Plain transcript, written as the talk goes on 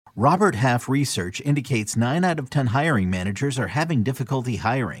Robert Half research indicates 9 out of 10 hiring managers are having difficulty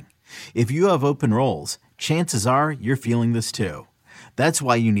hiring. If you have open roles, chances are you're feeling this too. That's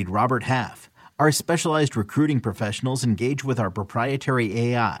why you need Robert Half. Our specialized recruiting professionals engage with our proprietary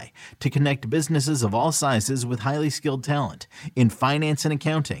AI to connect businesses of all sizes with highly skilled talent in finance and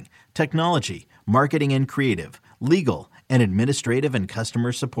accounting, technology, marketing and creative, legal, and administrative and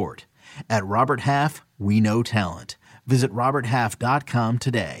customer support. At Robert Half, we know talent. Visit roberthalf.com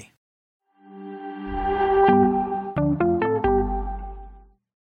today.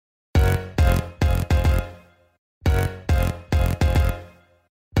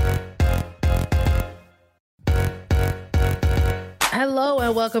 Hello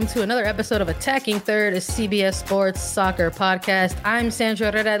and welcome to another episode of Attacking Third, a CBS Sports soccer podcast. I'm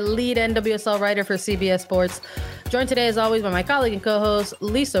Sandra Herrera, lead NWSL writer for CBS Sports. Joined today, as always, by my colleague and co-host,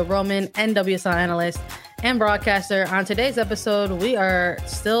 Lisa Roman, NWSL analyst and broadcaster. On today's episode, we are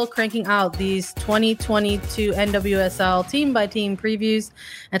still cranking out these 2022 NWSL team-by-team previews.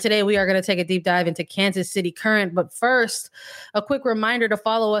 And today we are going to take a deep dive into Kansas City Current. But first, a quick reminder to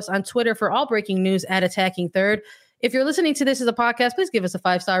follow us on Twitter for all breaking news at Attacking Third. If you're listening to this as a podcast, please give us a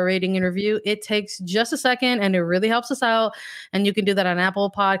 5-star rating and review. It takes just a second and it really helps us out. And you can do that on Apple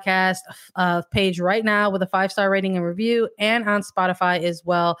Podcast page right now with a 5-star rating and review, and on Spotify as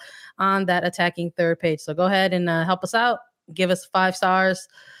well on that Attacking Third page. So go ahead and help us out. Give us 5 stars.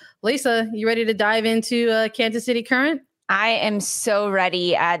 Lisa, you ready to dive into Kansas City Current? I am so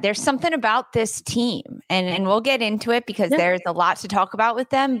ready. There's something about this team, and we'll get into it because there's a lot to talk about with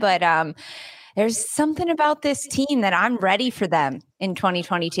them. But there's something about this team that I'm ready for them in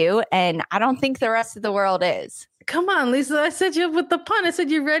 2022, and I don't think the rest of the world is. Come on, Lisa. I set you up with the pun. I said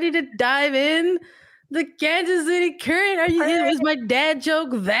you're ready to dive in. The Kansas City Current. Is my dad joke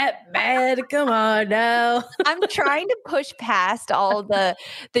that bad? Come on now. I'm trying to push past all the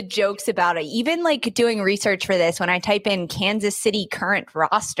jokes about it. Even like doing research for this, when I type in Kansas City Current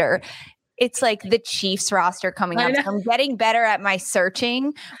roster, it's like the Chiefs roster coming up. So I'm getting better at my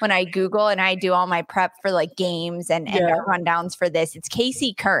searching when I Google and I do all my prep for like games and rundowns for this. It's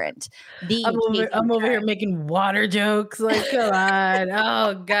KC Current. I'm over here making water jokes. Like, come on.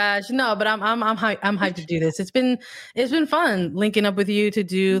 Oh gosh. No, but I'm hyped to do this. It's been fun linking up with you to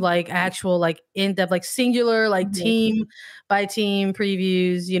do like actual, like in-depth, like singular, like team by team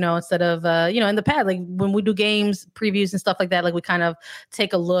previews, instead of, in the past, like when we do games previews and stuff like that, like we kind of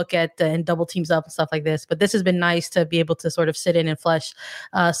take a look at and double teams up and stuff like this. But this has been nice to be able to sort of sit in and flesh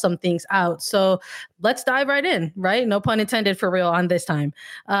some things out. So let's dive right in, right? No pun intended for real on this time.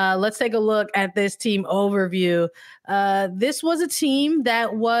 Let's take a look at this team overview. This was a team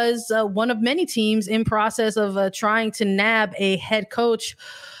that was one of many teams in process of trying to nab a head coach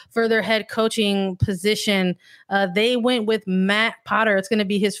for their head coaching position. They went with Matt Potter. It's going to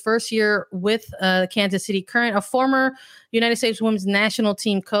be his first year with Kansas City Current, a former United States Women's National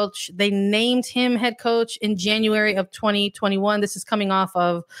Team coach. They named him head coach in January of 2021. This is coming off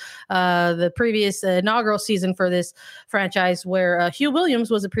of the previous inaugural season for this franchise, where Hugh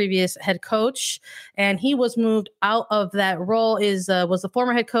Williams was the previous head coach, and he was moved out of that role. Was the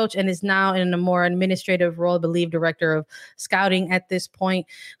former head coach and is now in a more administrative role, I believe, director of scouting at this point.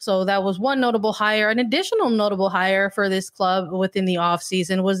 So that was one notable hire. An additional notable hire for this club within the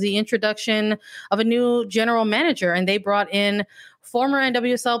offseason was the introduction of a new general manager, and they brought in former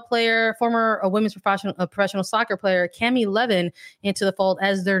NWSL player, former women's professional soccer player, Cami Levin, into the fold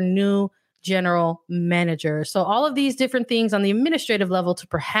as their new general manager. So all of these different things on the administrative level to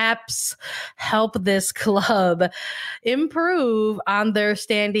perhaps help this club improve on their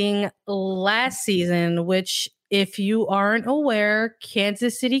standing last season, which, if you aren't aware,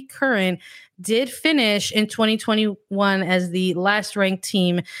 Kansas City Current did finish in 2021 as the last ranked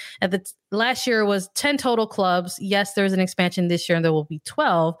team. At the last year was 10 total clubs. Yes, there's an expansion this year and there will be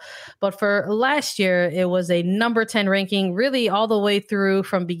 12. But for last year, it was a number 10 ranking, really all the way through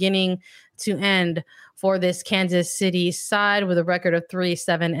from beginning to end for this Kansas City side, with a record of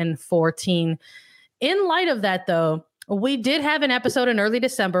 3-7-14. In light of that, though, we did have an episode in early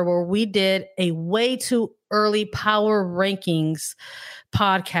December where we did a way too early power rankings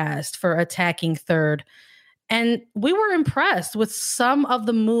podcast for Attacking Third. And we were impressed with some of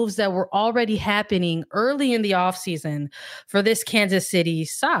the moves that were already happening early in the offseason for this Kansas City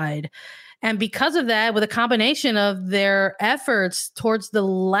side. And because of that, with a combination of their efforts towards the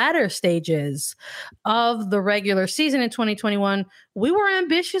latter stages of the regular season in 2021, we were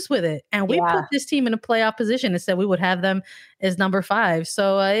ambitious with it. And we put this team in a playoff position and said we would have them as number 5.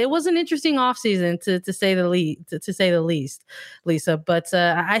 So it was an interesting offseason to say the least, Lisa. But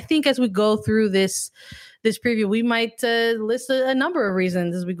I think as we go through this preview, we might list a number of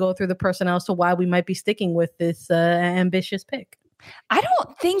reasons as we go through the personnel as to why we might be sticking with this ambitious pick. I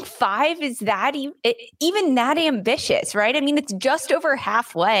don't think 5 is that even that ambitious, right? I mean, it's just over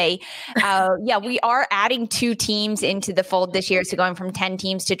halfway. We are adding 2 teams into the fold this year. So going from 10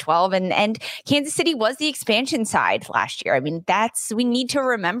 teams to 12 and Kansas City was the expansion side last year. I mean, we need to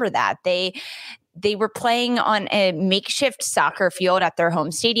remember that. They were playing on a makeshift soccer field at their home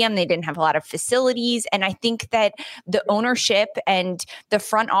stadium. They didn't have a lot of facilities. And I think that the ownership and the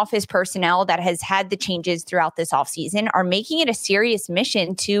front office personnel that has had the changes throughout this offseason are making it a serious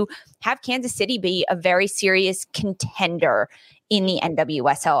mission to have Kansas City be a very serious contender in the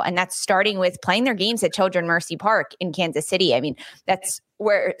NWSL. And that's starting with playing their games at Children's Mercy Park in Kansas City. I mean, that's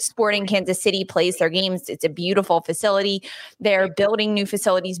where Sporting Kansas City plays their games. It's a beautiful facility. They're building new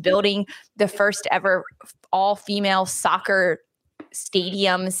facilities, building the first ever all-female soccer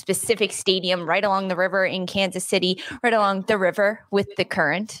specific stadium right along the river in Kansas City, right along the river with the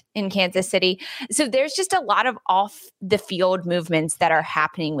current in Kansas City. So there's just a lot of off the field movements that are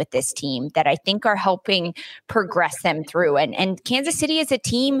happening with this team that I think are helping progress them through. And Kansas City is a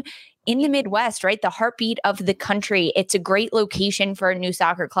team in the Midwest, right? The heartbeat of the country. It's a great location for a new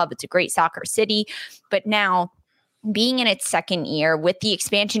soccer club. It's a great soccer city. But now, being in its second year with the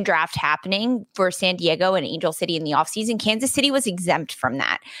expansion draft happening for San Diego and Angel City in the offseason, Kansas City was exempt from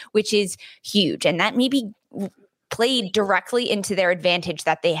that, which is huge. And that maybe played directly into their advantage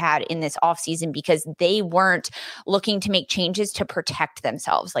that they had in this offseason because they weren't looking to make changes to protect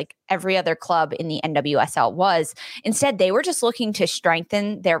themselves like every other club in the NWSL was. Instead, they were just looking to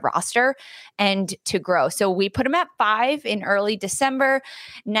strengthen their roster and to grow. So we put them at 5 in early December.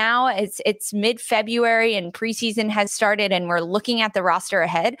 Now it's mid-February and preseason has started and we're looking at the roster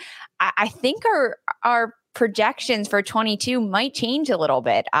ahead. I think our projections for 22 might change a little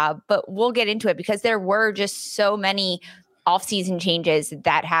bit, but we'll get into it because there were just so many offseason changes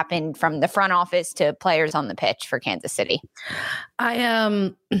that happened from the front office to players on the pitch for Kansas City.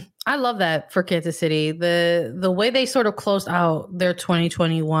 I love that for Kansas City. The way they sort of closed out their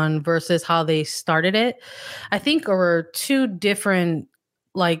 2021 versus how they started it, I think are 2 different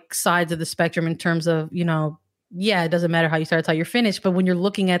like sides of the spectrum in terms of, it doesn't matter how you start, it's how you're finished. But when you're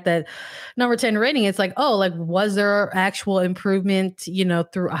looking at that number 10 rating, it's like, was there actual improvement,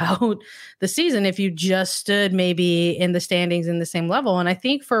 throughout the season if you just stood maybe in the standings in the same level? And I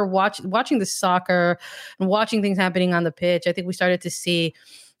think for watching the soccer and watching things happening on the pitch, I think we started to see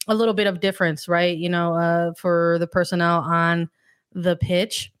a little bit of difference, right? For the personnel on the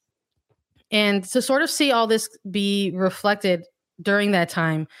pitch. And to sort of see all this be reflected during that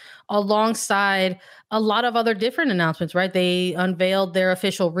time, alongside a lot of other different announcements, right? They unveiled their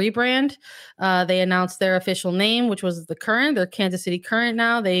official rebrand. They announced their official name, which was the Current. They're Kansas City Current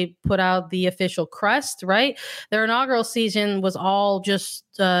now. They put out the official crest, right? Their inaugural season was all just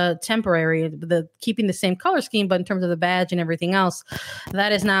temporary, keeping the same color scheme, but in terms of the badge and everything else,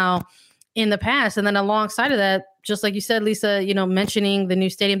 that is now in the past. And then alongside of that, just like you said, Lisa, mentioning the new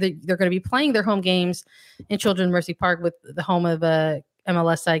stadium, they're going to be playing their home games in Children's Mercy Park with the home of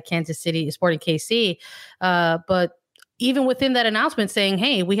MLS side Kansas City, Sporting KC. But even within that announcement saying,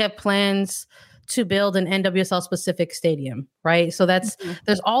 hey, we have plans to build an NWSL specific stadium, right? So there's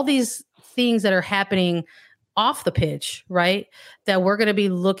all these things that are happening off the pitch, right? That we're going to be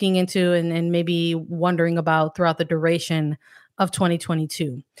looking into and maybe wondering about throughout the duration of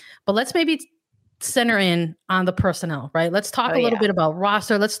 2022. But let's maybe center in on the personnel, right? Let's talk a little bit about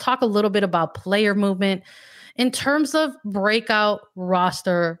roster. Let's talk a little bit about player movement in terms of breakout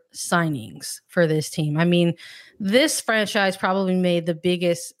roster signings for this team. I mean, this franchise probably made the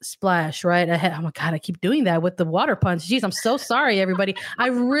biggest splash, right? Oh my God, I keep doing that with the water punch. Jeez, I'm so sorry, everybody.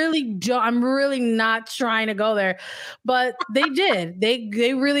 I'm really not trying to go there, but they did. They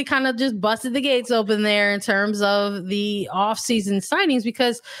really kind of just busted the gates open there in terms of the off-season signings,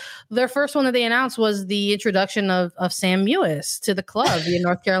 because their first one that they announced was the introduction of Sam Mewis to the club via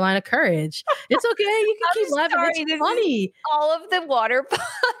North Carolina Courage. It's okay. You can keep laughing. It's funny. All of the water punch.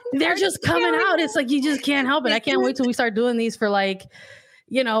 They're just coming out. It's like, you just can't help it. I can't wait till we start doing these for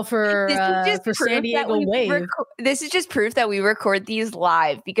for San Diego Wave. This is just proof that we record these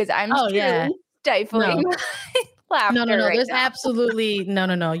live because I'm stifling laughter. No. Right There's now. absolutely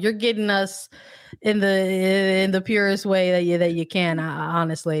no. You're getting us in the purest way that you can,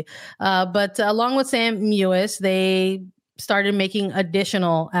 honestly. But along with Sam Mewis, they started making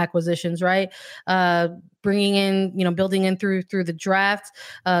additional acquisitions, right? Bringing in, building in through the draft,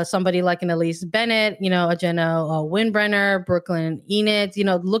 somebody like an Elise Bennett, a Jenna Winbrenner, Brooklyn Enid,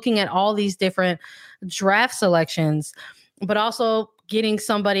 looking at all these different draft selections, but also getting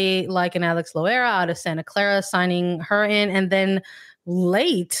somebody like an Alex Loera out of Santa Clara, signing her in, and then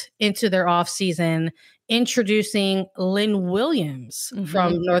late into their offseason, introducing Lynn Williams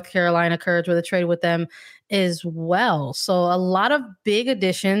from North Carolina Courage with a trade with them as well. So a lot of big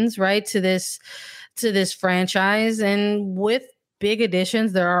additions, right, to this franchise. And with big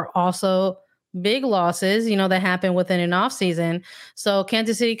additions, there are also big losses, that happen within an offseason. So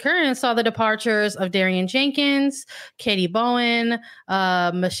Kansas City Current saw the departures of Darian Jenkins, Katie Bowen,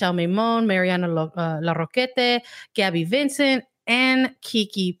 Michelle Mimon, Mariana La Roquette, Gabby Vincent, and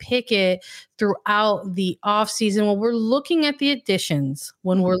Kiki Pickett throughout the offseason. When we're looking at the additions,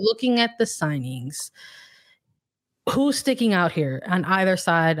 when we're looking at the signings, who's sticking out here on either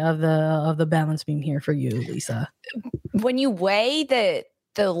side of the balance beam here for you, Lisa? When you weigh the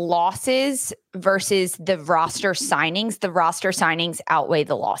losses versus the roster signings outweigh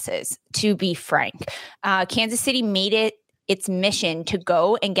the losses, to be frank. Kansas City made it its mission to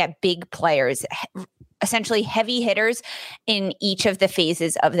go and get big players, essentially heavy hitters in each of the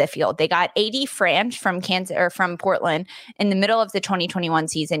phases of the field. They got A.D. Franch from Portland in the middle of the 2021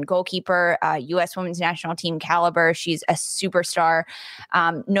 season, goalkeeper, U.S. Women's National Team caliber. She's a superstar,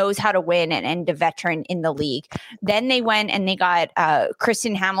 knows how to win, and a veteran in the league. Then they went and they got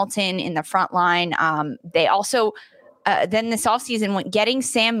Kristen Hamilton in the front line. They also then this offseason went getting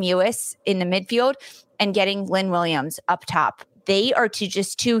Sam Mewis in the midfield and getting Lynn Williams up top. They are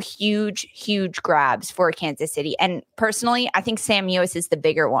two huge grabs for Kansas City. And personally, I think Sam Mewis is the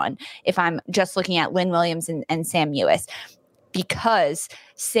bigger one if I'm just looking at Lynn Williams and Sam Mewis, because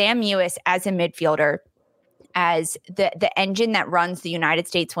Sam Mewis as a midfielder, as the engine that runs the United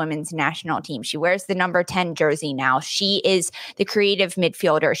States women's national team. She wears the number 10 jersey now. She is the creative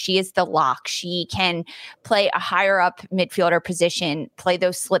midfielder. She is the lock. She can play a higher up midfielder position, play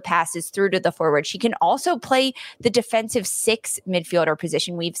those slip passes through to the forward. She can also play the defensive 6 midfielder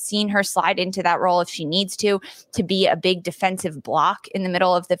position. We've seen her slide into that role if she needs to be a big defensive block in the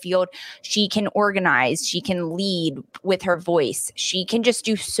middle of the field. She can organize. She can lead with her voice. She can just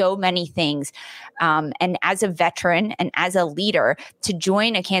do so many things. And as a veteran and as a leader, to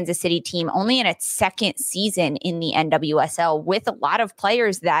join a Kansas City team only in its second season in the NWSL with a lot of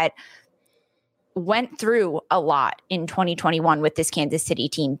players that went through a lot in 2021 with this Kansas City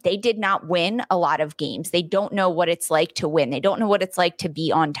team. They did not win a lot of games. They don't know what it's like to win. They don't know what it's like to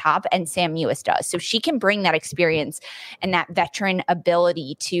be on top, and Sam Mewis does. So she can bring that experience and that veteran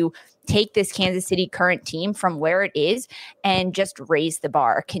ability to take this Kansas City Current team from where it is and just raise the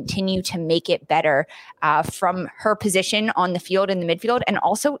bar, continue to make it better from her position on the field in the midfield and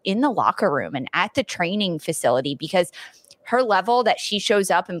also in the locker room and at the training facility, because her level that she shows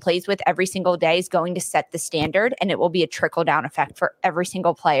up and plays with every single day is going to set the standard, and it will be a trickle-down effect for every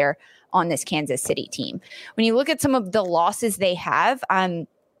single player on this Kansas City team. When you look at some of the losses they have,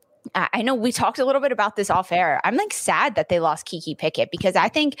 I know we talked a little bit about this off air. I'm sad that they lost Kiki Pickett, because I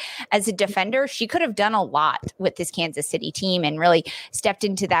think as a defender, she could have done a lot with this Kansas City team and really stepped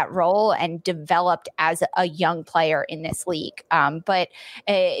into that role and developed as a young player in this league. But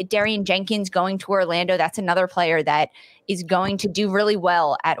Darian Jenkins going to Orlando, that's another player that is going to do really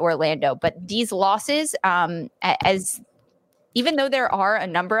well at Orlando. But these losses, even though there are a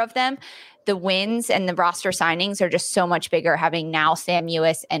number of them, the wins and the roster signings are just so much bigger, having now Sam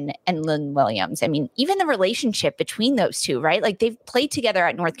Mewis and Lynn Williams. I mean, even the relationship between those two, right? They've played together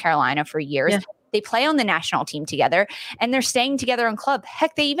at North Carolina for years. Yeah. They play on the national team together, and they're staying together in club.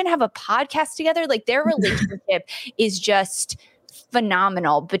 Heck, they even have a podcast together. Their relationship is just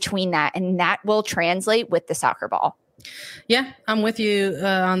phenomenal between that, and that will translate with the soccer ball. Yeah, I'm with you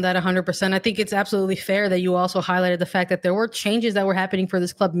on that 100%. I think it's absolutely fair that you also highlighted the fact that there were changes that were happening for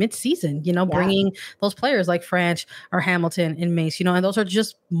this club mid-season, bringing those players like Franch or Hamilton and Mace, and those are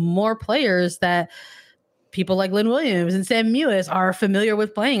just more players that people like Lynn Williams and Sam Mewis are familiar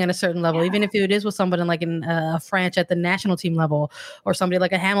with playing at a certain level, even if it is with somebody like a Franch at the national team level, or somebody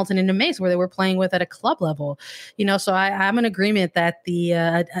like a Hamilton and a Mace where they were playing with at a club level. So I'm in agreement that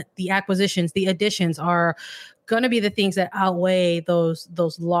the acquisitions, the additions are going to be the things that outweigh those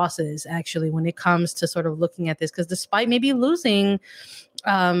losses, actually, when it comes to sort of looking at this. Because despite maybe losing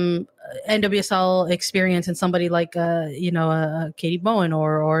NWSL experience and somebody like Katie Bowen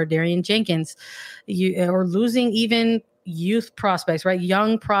or Darian Jenkins, or losing even youth prospects, right?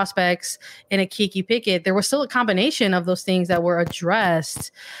 Young prospects in a Kiki Pickett. There was still a combination of those things that were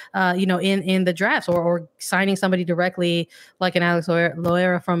addressed, in the drafts, or signing somebody directly like an Alex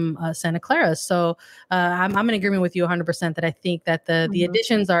Loera from Santa Clara. So I'm in agreement with you 100% that I think that the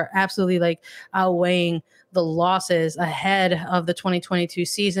additions are absolutely like outweighing the losses ahead of the 2022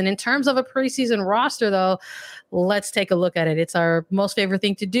 season. In terms of a preseason roster, though, let's take a look at it. It's our most favorite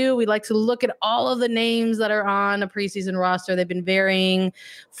thing to do. We like to look at all of the names that are on a preseason roster. They've been varying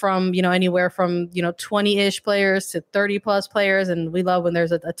from, anywhere from, 20-ish players to 30 plus players. And we love when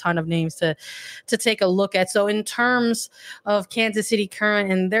there's a ton of names to take a look at. So in terms of Kansas City Current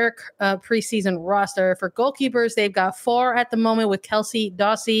and their preseason roster, for goalkeepers, they've got 4 at the moment with Kelsey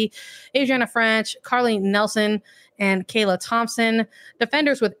Dawsey, Adriana Franch, Carly Nelson, and Kayla Thompson.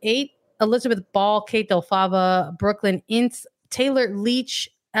 Defenders with 8, Elizabeth Ball, Kate Delfava, Brooklyn Ince, Taylor Leach,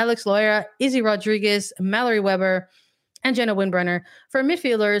 Alex Loera, Izzy Rodriguez, Mallory Weber, and Jenna Winbrenner. For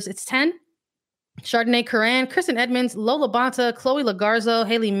midfielders, it's 10, Chardonnay Curran, Kristen Edmonds, Lola Bonta, Chloe Lagarzo,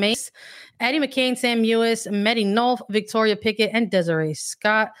 Haley Mace, Addie McCain, Sam Mewis, Maddie Nolf, Victoria Pickett, and Desiree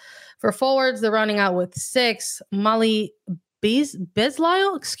Scott. For forwards, they're rounding out with 6, Molly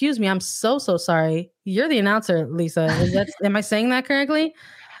Bezlyle, excuse me, I'm so sorry. You're the announcer, Lisa. Am I saying that correctly?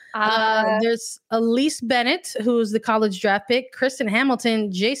 There's Elise Bennett, who's the college draft pick, Kristen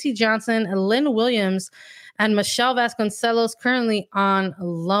Hamilton, JC Johnson, Lynn Williams, and Michelle Vasconcelos, currently on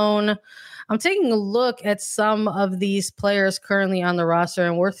loan. I'm taking a look at some of these players currently on the roster,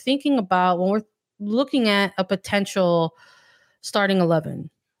 and we're thinking about, when we're looking at a potential starting 11,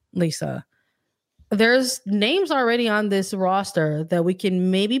 Lisa, there's names already on this roster that we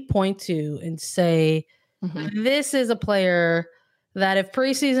can maybe point to and say, this is a player that if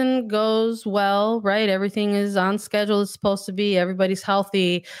preseason goes well, right, everything is on schedule, it's supposed to be, everybody's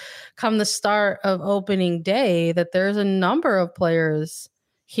healthy, come the start of opening day, that there's a number of players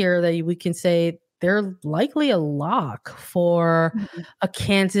here that we can say they're likely a lock for a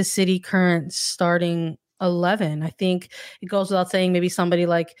Kansas City Current starting 11. I think it goes without saying, maybe somebody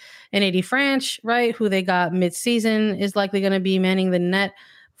like an Adie Franch, right, who they got mid-season, is likely going to be manning the net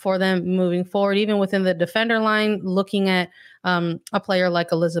for them moving forward. Even within the defender line, looking at a player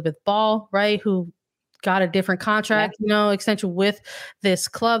like Elizabeth Ball, right, who got a different contract, extension with this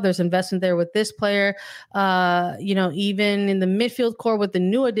club. There's investment there with this player. Even in the midfield core with the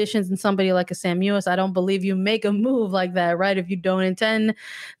new additions and somebody like a Sam Mewis, I don't believe you make a move like that, right, if you don't intend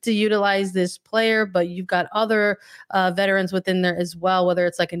to utilize this player. But you've got other veterans within there as well, whether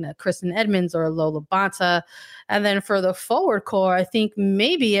it's like a Kristen Edmonds or a Lola Bonta. And then for the forward core, I think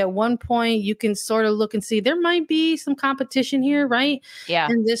maybe at one point you can sort of look and see there might be some competition here, right? Yeah.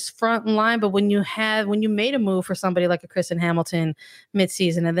 In this front line. But when you made a move for somebody like a Kristen Hamilton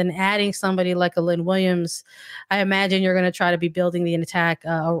midseason and then adding somebody like a Lynn Williams, I imagine you're going to try to be building the attack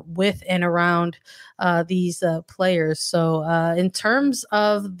with and around these players. So in terms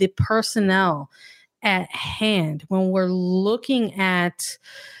of the personnel at hand, when we're looking at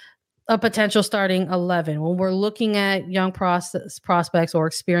a potential starting 11, when we're looking at young prospects or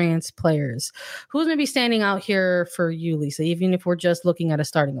experienced players, who's maybe standing out here for you, Lisa, even if we're just looking at a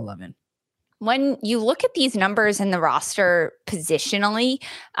starting 11? When you look at these numbers in the roster positionally,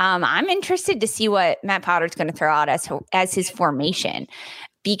 I'm interested to see what Matt Potter's going to throw out as his formation,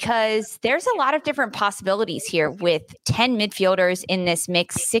 because there's a lot of different possibilities here with 10 midfielders in this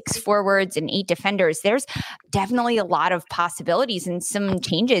mix, 6 forwards and 8 defenders. There's definitely a lot of possibilities and some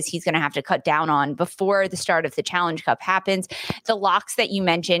changes he's going to have to cut down on before the start of the Challenge Cup happens. The locks that you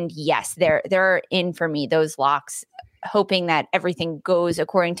mentioned, yes, they're in for me, those locks, hoping that everything goes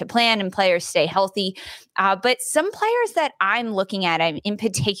according to plan and players stay healthy. But some players that I'm looking at, in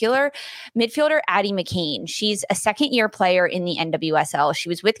particular, midfielder Addie McCain. She's a second-year player in the NWSL. She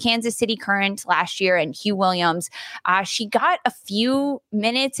was with Kansas City Current last year and Hugh Williams. She got a few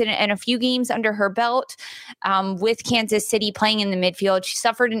minutes and a few games under her belt with Kansas City playing in the midfield. She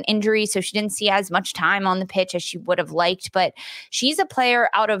suffered an injury, so she didn't see as much time on the pitch as she would have liked. But she's a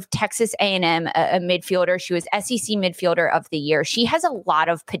player out of Texas A&M, a midfielder. She was SEC midfielder of the year. She has a lot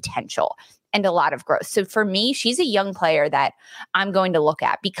of potential and a lot of growth. So for me, she's a young player that I'm going to look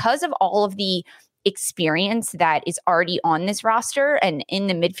at because of all of the experience that is already on this roster and in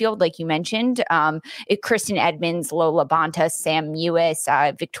the midfield, like you mentioned, Kristen Edmonds, Lola Bonta, Sam Mewis,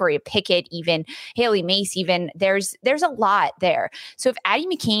 Victoria Pickett, even Haley Mace, even there's a lot there. So if Addie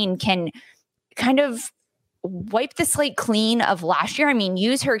McCain can kind of wipe the slate clean of last year. I mean,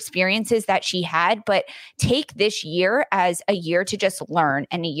 use her experiences that she had, but take this year as a year to just learn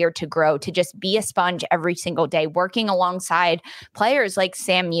and a year to grow, to just be a sponge every single day, working alongside players like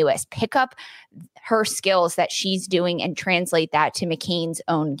Sam Mewis. Pick up her skills that she's doing and translate that to McCain's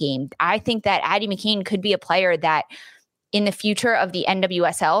own game. I think that Addie McCain could be a player that in the future of the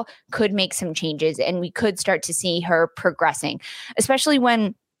NWSL could make some changes, and we could start to see her progressing, especially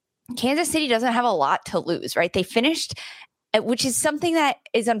when Kansas City doesn't have a lot to lose, right? They finished, which is something that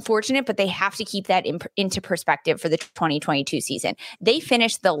is unfortunate, but they have to keep that into perspective for the 2022 season. They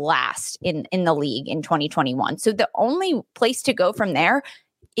finished the last in the league in 2021. So the only place to go from there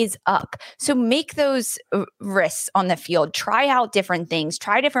is up. So make those risks on the field, try out different things,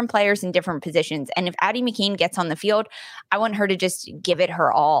 try different players in different positions. And if Addie McCain gets on the field, I want her to just give it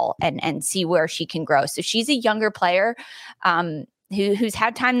her all and see where she can grow. So she's a younger player, who's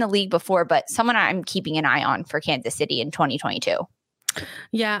had time in the league before, but someone I'm keeping an eye on for Kansas City in 2022.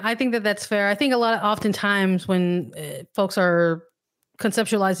 Yeah, I think that's fair. I think oftentimes when folks are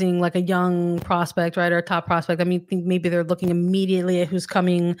conceptualizing like a young prospect, right, or a top prospect, I mean, think maybe they're looking immediately at who's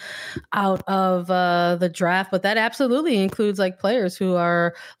coming out of the draft, but that absolutely includes like players who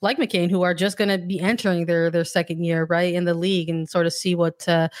are like McCain, who are just going to be entering their second year, right, in the league, and sort of see what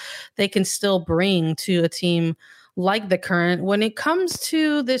they can still bring to a team like the Current. When it comes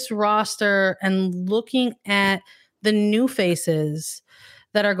to this roster and looking at the new faces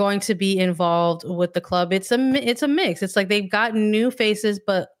that are going to be involved with the club, it's a mix. It's like they've got new faces,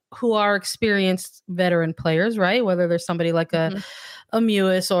 but who are experienced veteran players, right? Whether there's somebody like a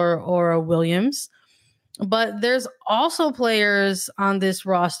Mewis or a Williams. But there's also players on this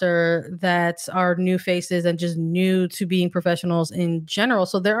roster that are new faces and just new to being professionals in general.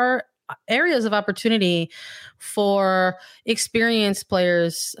 So there are areas of opportunity for experienced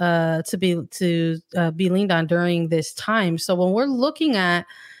players to be leaned on during this time. So when we're looking at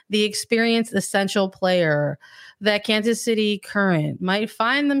the experienced essential player that Kansas City Current might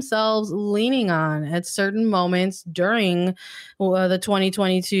find themselves leaning on at certain moments during the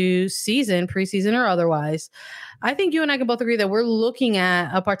 2022 season, preseason or otherwise, I think you and I can both agree that we're looking at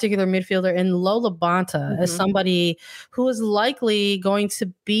a particular midfielder in Lola Bonta as somebody who is likely going to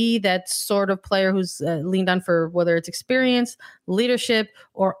be that sort of player who's leaned on for whether it's experience, leadership,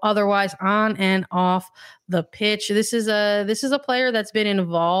 or otherwise on and off the pitch. This is a player that's been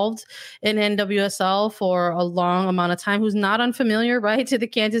involved in NWSL for a long amount of time, who's not unfamiliar, right, to the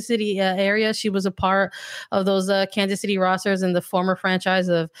Kansas City area. She was a part of those Kansas City rosters in the former franchise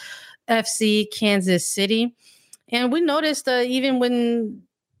of FC Kansas City. And we noticed even when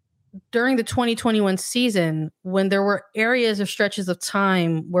during the 2021 season, when there were areas or stretches of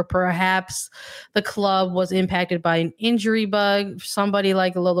time where perhaps the club was impacted by an injury bug, somebody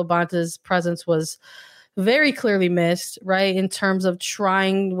like Lola Bonta's presence was very clearly missed, right, in terms of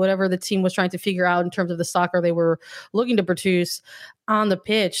trying whatever the team was trying to figure out in terms of the soccer they were looking to produce on the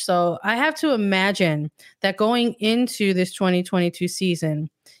pitch. So I have to imagine that going into this 2022 season,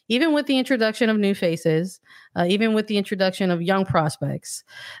 even with the introduction of new faces, even with the introduction of young prospects,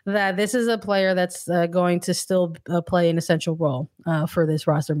 that this is a player that's going to still play an essential role for this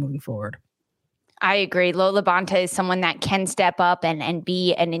roster moving forward. I agree. Lola Bonta is someone that can step up and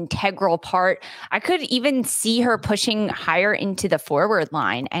be an integral part. I could even see her pushing higher into the forward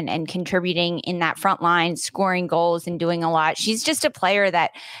line and contributing in that front line, scoring goals and doing a lot. She's just a player that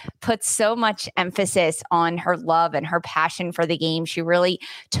puts so much emphasis on her love and her passion for the game. She really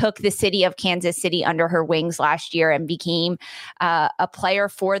took the city of Kansas City under her wings last year and became a player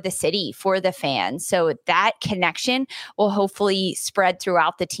for the city, for the fans. So that connection will hopefully spread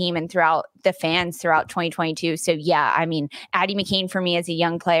throughout the team and throughout the fans throughout 2022. So yeah, I mean, Addie McCain for me as a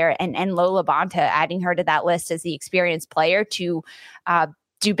young player and Lola Bonta, adding her to that list as the experienced player to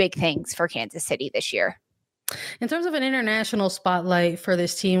do big things for Kansas City this year. In terms of an international spotlight for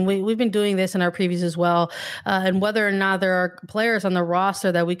this team, we've been doing this in our previews as well. And whether or not there are players on the roster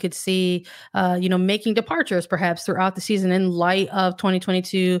that we could see, making departures perhaps throughout the season in light of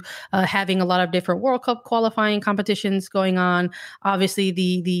 2022, having a lot of different World Cup qualifying competitions going on. Obviously,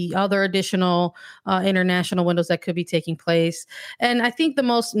 the other additional international windows that could be taking place. And I think the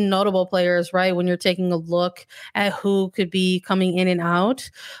most notable players, right, when you're taking a look at who could be coming in and out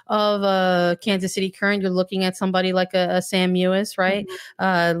of Kansas City Current, you're looking looking at somebody like a Sam Mewis, right?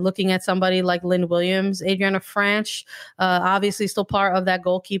 Looking at somebody like Lynn Williams, Adriana Franch, obviously still part of that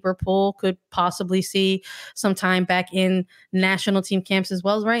goalkeeper pool, could possibly see some time back in national team camps as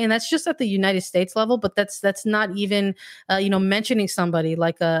well, right? And that's just at the United States level, but that's not even mentioning somebody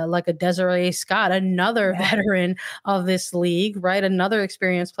like a Desiree Scott, another veteran of this league, right? Another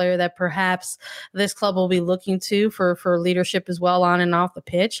experienced player that perhaps this club will be looking to for leadership as well on and off the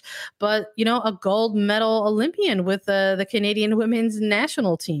pitch. But a gold medal Olympian with the Canadian women's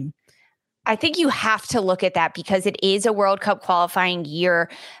national team. I think you have to look at that because it is a World Cup qualifying year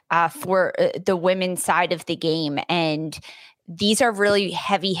for the women's side of the game. And these are really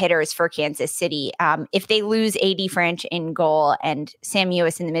heavy hitters for Kansas City. If they lose AD French in goal and Sam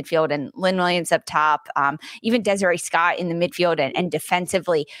Mewis in the midfield and Lynn Williams up top, even Desiree Scott in the midfield and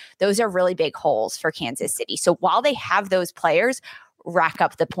defensively, those are really big holes for Kansas City. So while they have those players, rack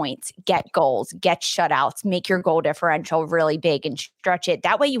up the points, get goals, get shutouts, make your goal differential really big and stretch it.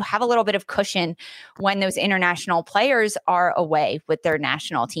 That way you have a little bit of cushion when those international players are away with their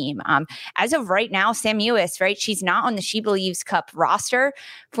national team. As of right now, Sam Mewis, right? She's not on the She Believes Cup roster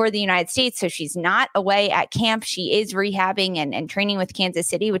for the United States, so she's not away at camp. She is rehabbing and training with Kansas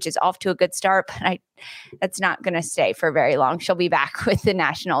City, which is off to a good start, but that's not going to stay for very long. She'll be back with the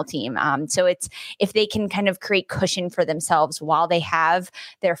national team. So it's if they can kind of create cushion for themselves while they have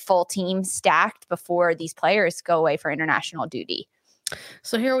their full team stacked before these players go away for international duty.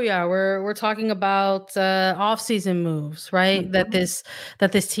 So here we are. We're talking about off-season moves, right? That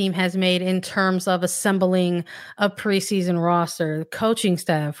this team has made in terms of assembling a preseason roster, coaching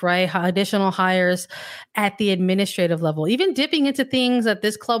staff, right? Additional hires at the administrative level, even dipping into things that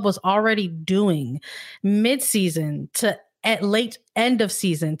this club was already doing mid-season to at late end of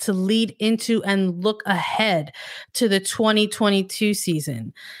season to lead into and look ahead to the 2022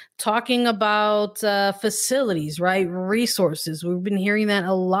 season. Talking about facilities, right? Resources. We've been hearing that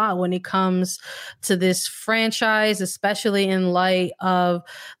a lot when it comes to this franchise, especially in light of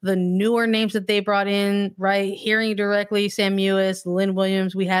the newer names that they brought in, right? Hearing directly Sam Mewis, Lynn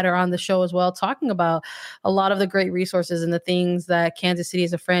Williams, we had her on the show as well, talking about a lot of the great resources and the things that Kansas City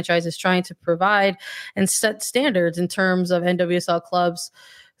as a franchise is trying to provide and set standards in terms of NWSL clubs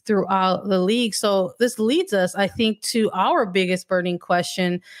throughout the league. So this leads us, I think, to our biggest burning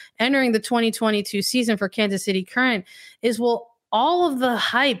question entering the 2022 season for Kansas City Current is, will all of the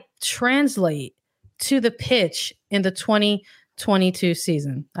hype translate to the pitch in the 2022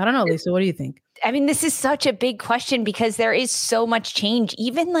 season? I don't know, Lisa, what do you think? I mean, this is such a big question because there is so much change.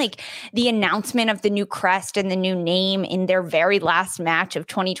 Even like the announcement of the new crest and the new name in their very last match of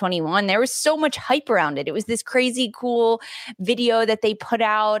 2021, there was so much hype around it. It was this crazy cool video that they put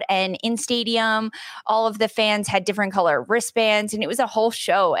out, and in stadium, all of the fans had different color wristbands, and it was a whole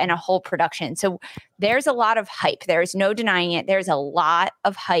show and a whole production. So there's a lot of hype. There's no denying it. There's a lot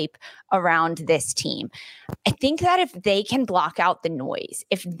of hype around this team. I think that if they can block out the noise,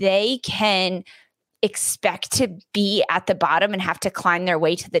 if they can expect to be at the bottom and have to climb their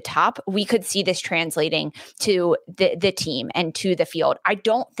way to the top, we could see this translating to the team and to the field. I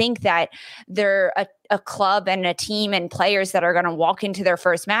don't think that they're a club and a team and players that are going to walk into their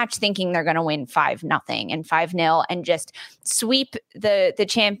first match thinking they're going to win 5-0 and 5-0 and just sweep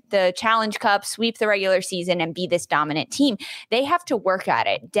the Challenge Cup, sweep the regular season and be this dominant team. They have to work at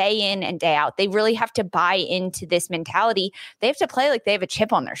it day in and day out. They really have to buy into this mentality. They have to play like they have a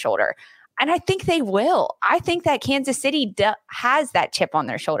chip on their shoulder. And I think they will. I think that Kansas City has that chip on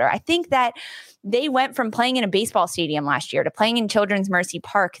their shoulder. I think that they went from playing in a baseball stadium last year to playing in Children's Mercy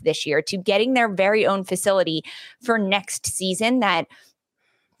Park this year to getting their very own facility for next season, that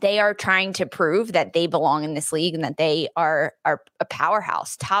they are trying to prove that they belong in this league and that they are a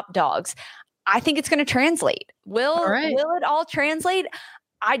powerhouse, top dogs. I think it's going to translate. Will it all translate?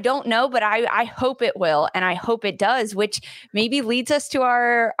 I don't know, but I hope it will. And I hope it does, which maybe leads us to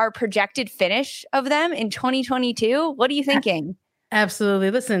our projected finish of them in 2022. What are you thinking?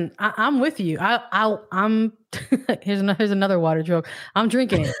 Absolutely. Listen, I'm with you. I'm here's another water joke. I'm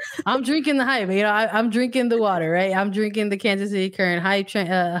drinking it. I'm drinking the hype. I'm drinking the water, right? I'm drinking the Kansas City Current hype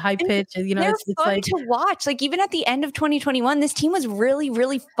pitch. They're it's fun like to watch. Like even at the end of 2021, this team was really,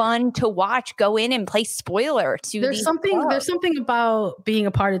 really fun to watch. Go in and play spoiler to. There's something about being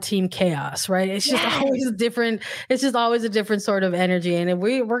a part of Team Chaos, right? It's just always a different. It's just always a different sort of energy, and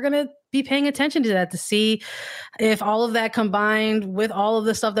we're gonna be paying attention to that to see if all of that combined with all of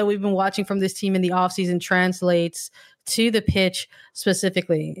the stuff that we've been watching from this team in the offseason translates to the pitch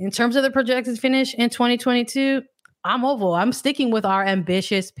specifically. In terms of the projected finish in 2022, I'm oval. I'm sticking with our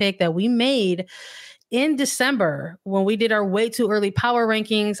ambitious pick that we made in December when we did our way too early power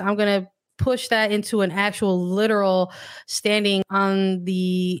rankings. I'm going to push that into an actual literal standing on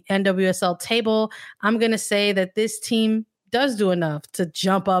the NWSL table, I'm going to say that this team does do enough to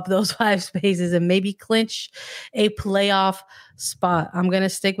jump up those 5 spaces and maybe clinch a playoff spot. I'm going to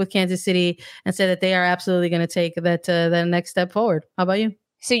stick with Kansas City and say that they are absolutely going to take that next step forward. How about you?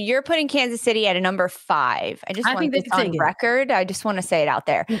 So you're putting Kansas City at a number 5. I think this on record. I just want to say it out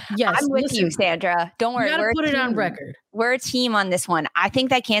there. Yes, I'm with you, Sandra. Don't worry. You got to put it on record. We're a team on this one. I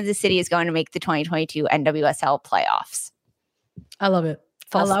think that Kansas City is going to make the 2022 NWSL playoffs. I love it.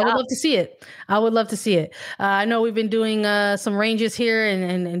 I would love to see it. I would love to see it. I know we've been doing some ranges here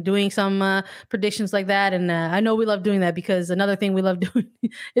and doing some predictions like that. And I know we love doing that because another thing we love doing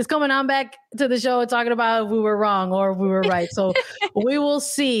is coming on back to the show and talking about if we were wrong or if we were right. So we will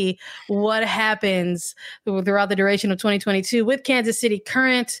see what happens throughout the duration of 2022 with Kansas City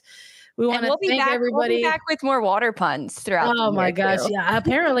Current. We want to thank everybody. We'll be back with more water puns throughout. Oh my gosh. Too. Yeah.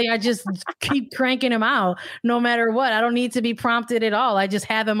 Apparently I just keep cranking them out no matter what. I don't need to be prompted at all. I just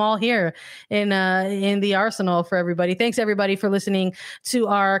have them all here in the arsenal for everybody. Thanks everybody for listening to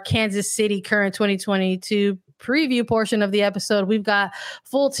our Kansas City Current 2022 preview portion of the episode. We've got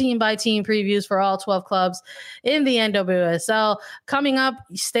full team by team previews for all 12 clubs in the NWSL coming up.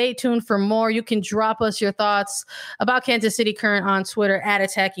 Stay tuned for more. You can drop us your thoughts about Kansas City Current on Twitter at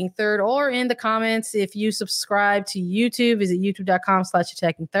Attacking Third or in the comments. If you subscribe to YouTube, visit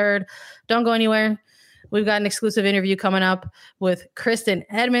youtube.com/Attacking Third. Don't go anywhere. We've got an exclusive interview coming up with Kristen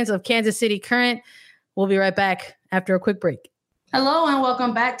Edmonds of Kansas City Current. We'll be right back after a quick break. Hello and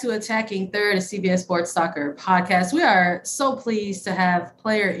welcome back to Attacking Third, a CBS Sports Soccer podcast. We are so pleased to have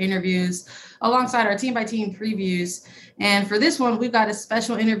player interviews alongside our team-by-team previews. And for this one, we've got a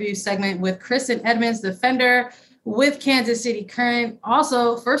special interview segment with Kristen Edmonds, defender with Kansas City Current.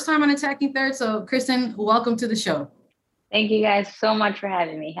 Also, first time on Attacking Third. So, Kristen, welcome to the show. Thank you guys so much for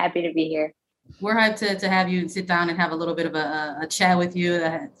having me. Happy to be here. We're hyped to have you sit down and have a little bit of a chat with you.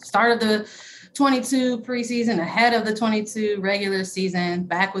 The start of the 22 preseason, ahead of the 22 regular season,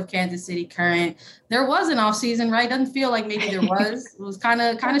 back with Kansas City Current. There was an off season, right? Doesn't feel like maybe there was. It was kind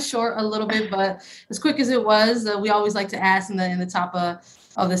of short a little bit, but as quick as it was, we always like to ask in the top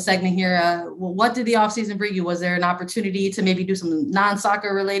of the segment here, what did the off season bring you? Was there an opportunity to maybe do some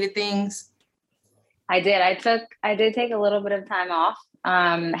non-soccer related things? I did. I did take a little bit of time off,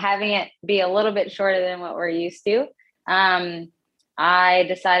 having it be a little bit shorter than what we're used to. I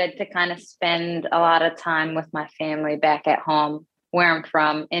decided to kind of spend a lot of time with my family back at home, where I'm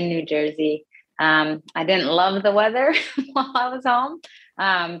from in New Jersey. I didn't love the weather while I was home,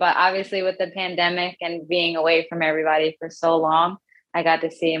 but obviously with the pandemic and being away from everybody for so long, I got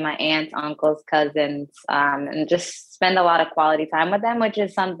to see my aunts, uncles, cousins, and just spend a lot of quality time with them, which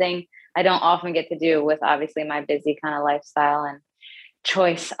is something I don't often get to do with obviously my busy kind of lifestyle and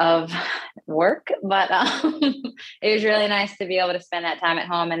choice of work, but it was really nice to be able to spend that time at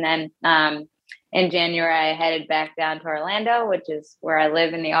home. And then in January, I headed back down to Orlando, which is where I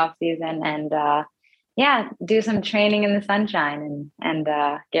live in the off season, and do some training in the sunshine and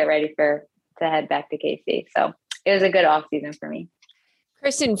get ready to head back to KC. So it was a good off season for me.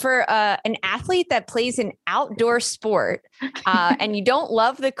 Kristen, for an athlete that plays an outdoor sport and you don't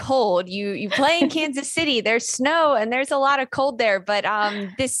love the cold, you play in Kansas City, there's snow and there's a lot of cold there. But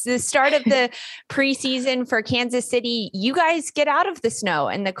the start of the preseason for Kansas City, you guys get out of the snow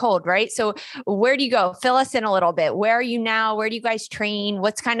and the cold, right? So where do you go? Fill us in a little bit. Where are you now? Where do you guys train?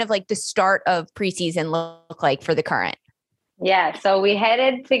 What's kind of like the start of preseason look like for the Current? Yeah, so we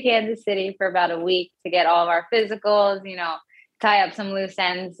headed to Kansas City for about a week to get all of our physicals, tie up some loose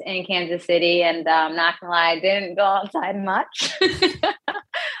ends in Kansas City, and not gonna lie, I didn't go outside much,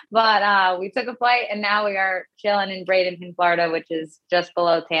 but we took a flight and now we are chilling in Bradenton, Florida, which is just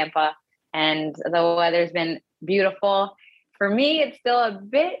below Tampa. And the weather's been beautiful. For me, it's still a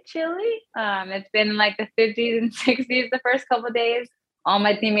bit chilly. It's been like the 50s and 60s the first couple of days. All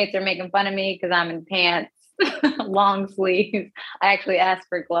my teammates are making fun of me because I'm in pants, long sleeves. I actually asked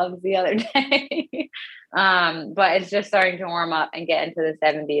for gloves the other day. But it's just starting to warm up and get into the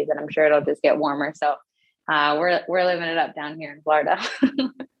 70s, and I'm sure it'll just get warmer. So we're living it up down here in Florida.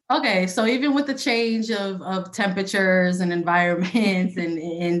 Okay, so even with the change of temperatures and environments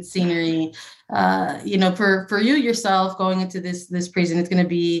and scenery, for you yourself going into this preseason, it's going to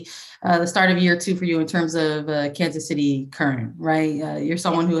be the start of year 2 for you in terms of Kansas City Current, right? You're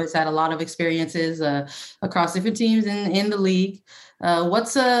someone who has had a lot of experiences across different teams in the league.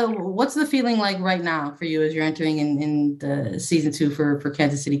 What's the feeling like right now for you as you're entering in the season 2 for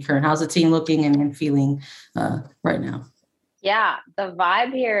Kansas City Current? How's the team looking and feeling right now? Yeah, the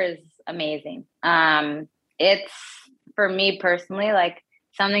vibe here is amazing. It's, for me personally, like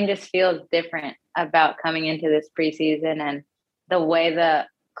something just feels different about coming into this preseason and the way the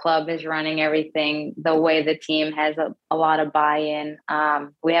club is running everything, the way the team has a lot of buy-in.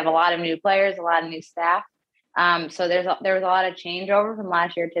 We have a lot of new players, a lot of new staff. So there was a lot of changeover from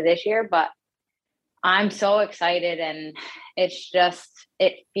last year to this year, but I'm so excited, and it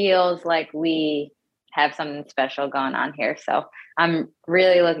feels like we have something special going on here. So I'm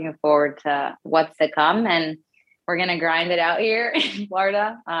really looking forward to what's to come, and we're going to grind it out here in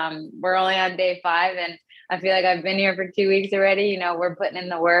Florida. We're only on day 5, and I feel like I've been here for 2 weeks already. You know, we're putting in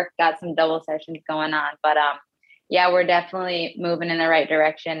the work, got some double sessions going on, but yeah, we're definitely moving in the right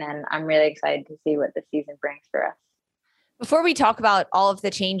direction, and I'm really excited to see what the season brings for us. Before we talk about all of the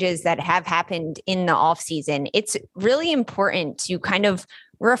changes that have happened in the offseason, it's really important to kind of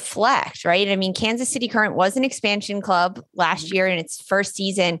reflect, right? I mean, Kansas City Current was an expansion club last year in its first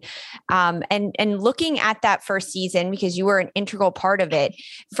season. And looking at that first season, because you were an integral part of it,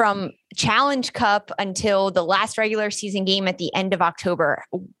 from Challenge Cup until the last regular season game at the end of October,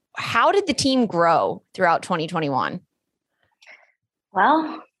 how did the team grow throughout 2021?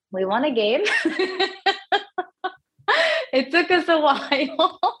 Well, we won a game. It took us a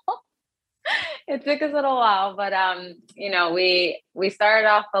while. It took us a little while, but you know, we started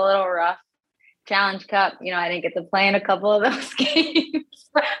off a little rough. Challenge Cup, you know, I didn't get to play in a couple of those games.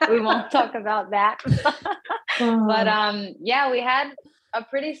 We won't talk about that. But yeah, we had a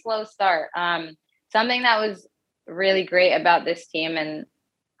pretty slow start. Something that was really great about this team and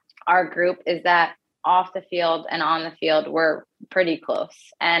our group is that off the field and on the field, we're pretty close.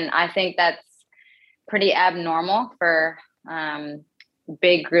 And I think that's pretty abnormal for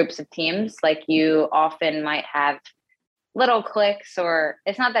big groups of teams. Like, you often might have little cliques, or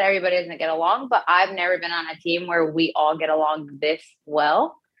it's not that everybody doesn't get along, but I've never been on a team where we all get along this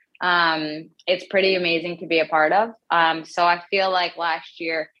well. It's pretty amazing to be a part of. So I feel like last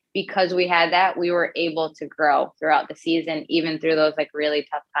year, because we had that, we were able to grow throughout the season, even through those like really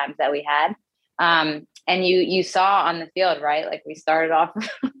tough times that we had. And you saw on the field, right? Like, we started off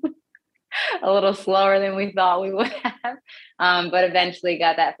a little slower than we thought we would have, but eventually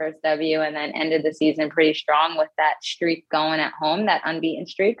got that first W, and then ended the season pretty strong with that streak going at home, that unbeaten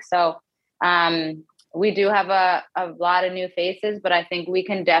streak. So we do have a lot of new faces, but I think we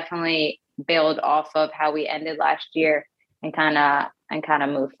can definitely build off of how we ended last year and kind of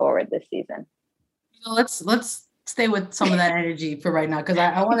move forward this season. You know, let's stay with some of that energy for right now, because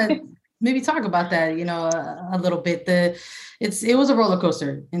I want to maybe talk about that, you know, a little bit. It was a roller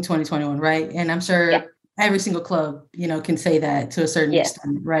coaster in 2021, right? And I'm sure every single club, you know, can say that to a certain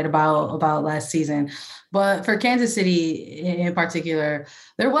extent, right, about last season. But for Kansas City in particular,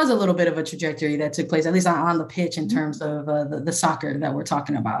 there was a little bit of a trajectory that took place, at least on the pitch, in terms of the soccer that we're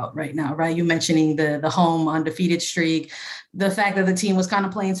talking about right now, right? You mentioning the home undefeated streak, the fact that the team was kind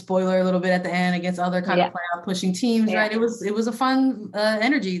of playing spoiler a little bit at the end against other kind of playoff pushing teams, right? It was a fun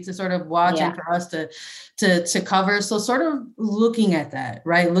energy to sort of watch and for us to cover. So sort of looking at that,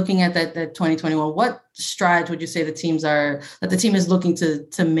 right? Looking at that 2021, what strides would you say the team is looking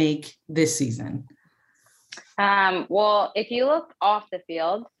to make this season? Well, if you look off the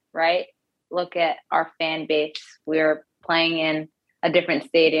field, right, look at our fan base. We're playing in a different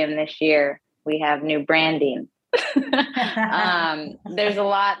stadium this year. We have new branding. There's a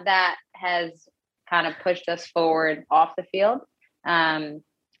lot that has kind of pushed us forward off the field. And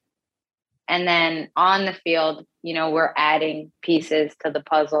then on the field, you know, we're adding pieces to the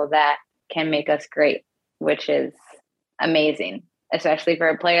puzzle that can make us great, which is amazing, especially for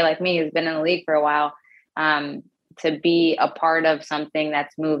a player like me who's been in the league for a while. To be a part of something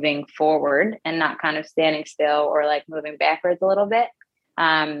that's moving forward and not kind of standing still or like moving backwards a little bit,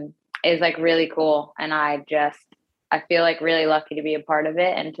 is like really cool. And I feel like really lucky to be a part of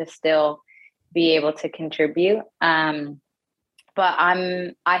it and to still be able to contribute. But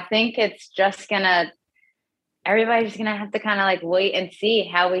I think it's just everybody's gonna have to kind of like wait and see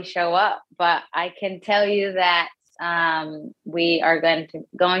how we show up. But I can tell you that we are going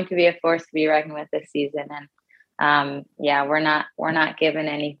to be a force to be reckoned with this season. And we're not giving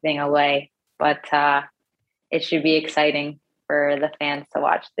anything away, but it should be exciting for the fans to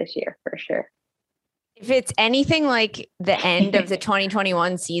watch this year for sure. If it's anything like the end of the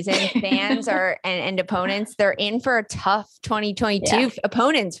 2021 season, fans and opponents, they're in for a tough 2022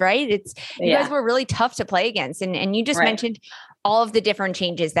 opponents, right? You guys were really tough to play against. And you just mentioned all of the different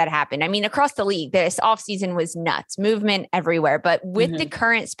changes that happened. I mean, across the league, this offseason was nuts, movement everywhere. But with the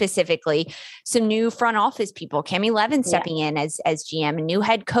Current specifically, some new front office people, Cami Levin stepping in as GM, a new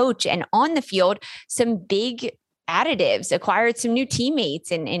head coach, and on the field, some big additives, acquired some new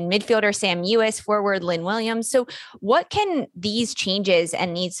teammates in midfielder Sam Ewis, forward Lynn Williams. So what can these changes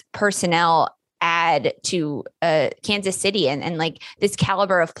and these personnel add to Kansas City and like this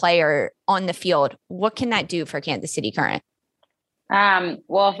caliber of player on the field? What can that do for Kansas City Current?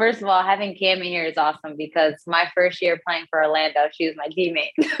 Well, first of all, having Cami here is awesome because my first year playing for Orlando, she was my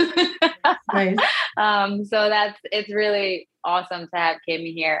teammate. Nice. So it's really awesome to have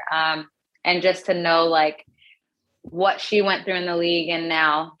Cami here. And just to know like what she went through in the league, and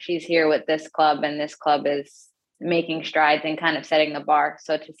now she's here with this club, and this club is making strides and kind of setting the bar.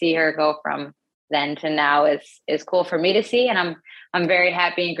 So to see her go from then to now is cool for me to see. And I'm very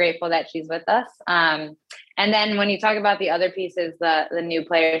happy and grateful that she's with us. And then when you talk about the other pieces, the new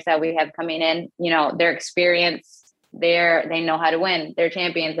players that we have coming in, you know, their experience, they know how to win. They're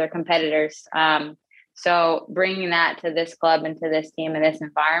champions, they're competitors. So bringing that to this club and to this team and this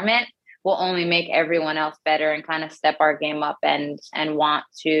environment will only make everyone else better and kind of step our game up and want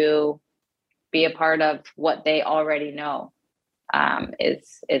to be a part of what they already know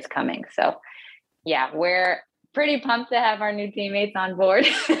is coming. So yeah, we're pretty pumped to have our new teammates on board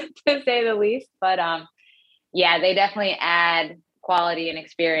to say the least, but yeah, they definitely add quality and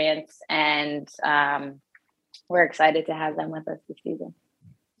experience, and we're excited to have them with us this season.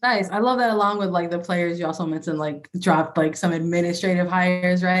 Nice. I love that. Along with like the players, you also mentioned like dropped like some administrative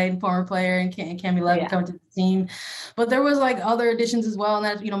hires, right? Former player and Cami Levy coming to the team, but there was like other additions as well. And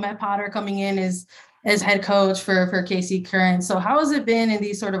that, you know, Matt Potter coming in as head coach for KC Current. So how has it been in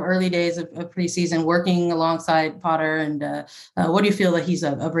these sort of early days of preseason working alongside Potter, and what do you feel that he's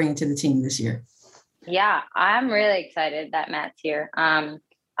bringing to the team this year? Yeah, I'm really excited that Matt's here.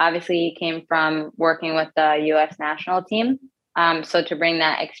 Obviously he came from working with the U.S. national team. So to bring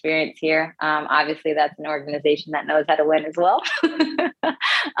that experience here, obviously that's an organization that knows how to win as well.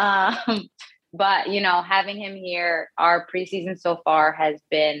 But, you know, having him here, our preseason so far has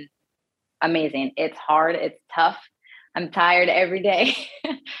been amazing. It's hard. It's tough. I'm tired every day.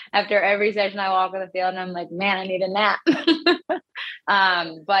 After every session I walk on the field and I'm like, man, I need a nap.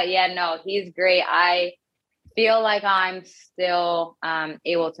 But yeah, no, he's great. I feel like I'm still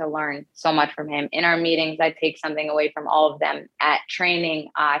able to learn so much from him. In our meetings, I take something away from all of them. At training,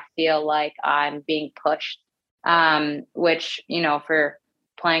 I feel like I'm being pushed, which, you know, for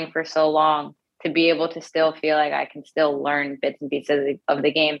playing for so long, to be able to still feel like I can still learn bits and pieces of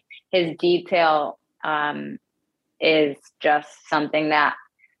the game. His detail is just something that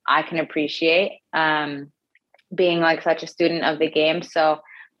I can appreciate, being like such a student of the game. So,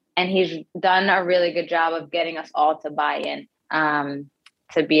 and he's done a really good job of getting us all to buy in,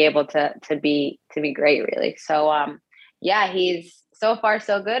 to be able to be great, really. So, yeah, he's so far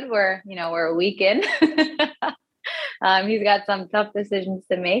so good. We're a week in. He's got some tough decisions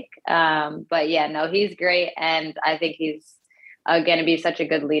to make. But yeah, no, he's great. And I think he's going to be such a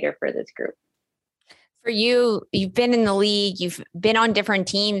good leader for this group. For you, you've been in the league, you've been on different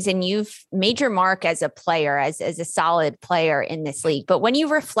teams, and you've made your mark as a player, as a solid player in this league. But when you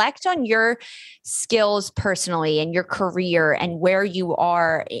reflect on your skills personally and your career and where you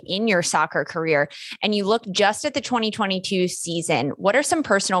are in your soccer career, and you look just at the 2022 season, what are some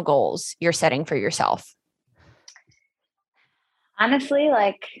personal goals you're setting for yourself? Honestly,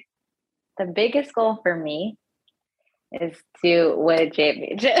 like the biggest goal for me is to win a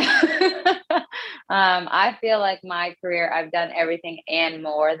championship. I feel like my career, I've done everything and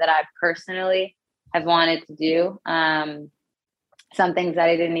more that I personally have wanted to do. Some things that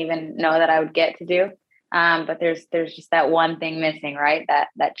I didn't even know that I would get to do. But there's just that one thing missing, right?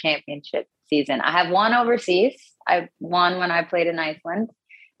 That championship season. I have won overseas. I won when I played in Iceland.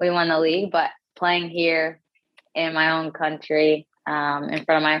 We won the league, but playing here in my own country, in front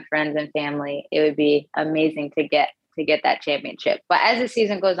of my friends and family, it would be amazing to get that championship. But as the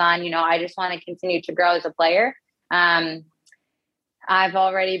season goes on, I just want to continue to grow as a player. I've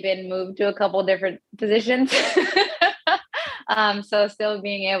already been moved to a couple different positions. So still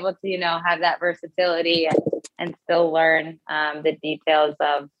being able to, have that versatility and still learn the details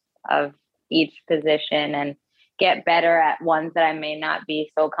of each position and get better at ones that I may not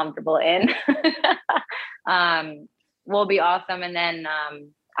be so comfortable in. Will be awesome. And then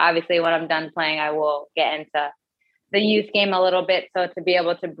obviously when I'm done playing, I will get into the youth game a little bit. So to be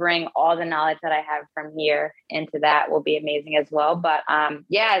able to bring all the knowledge that I have from here into that will be amazing as well. But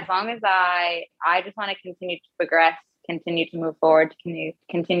yeah, as long as I just want to continue to progress, continue to move forward,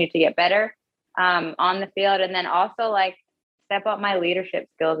 continue to get better on the field. And then also like step up my leadership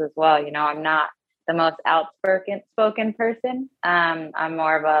skills as well. I'm not the most outspoken person. I'm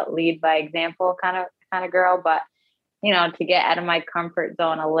more of a lead by example kind of girl, but to get out of my comfort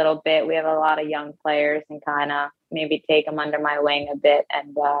zone a little bit. We have a lot of young players and kind of maybe take them under my wing a bit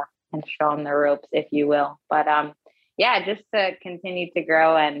and show them the ropes, if you will. But yeah, just to continue to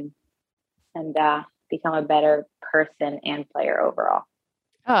grow and become a better person and player overall.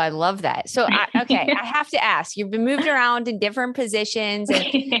 Oh, I love that. So, okay, I have to ask, you've been moved around in different positions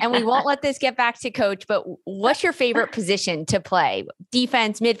and we won't let this get back to coach, but what's your favorite position to play?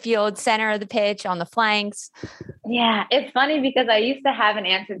 Defense, midfield, center of the pitch, on the flanks? Yeah, it's funny because I used to have an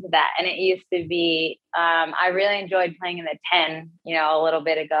answer to that. And it used to be, I really enjoyed playing in the 10, a little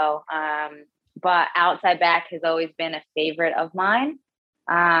bit ago. But outside back has always been a favorite of mine.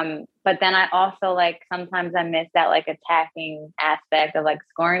 But then I also sometimes I miss that attacking aspect of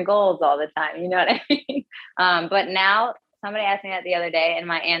scoring goals all the time. You know what I mean? But now somebody asked me that the other day and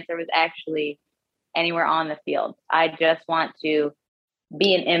my answer was actually anywhere on the field. I just want to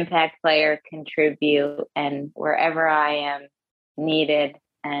be an impact player, contribute, and wherever I am needed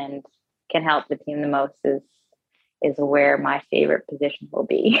and can help the team the most is where my favorite position will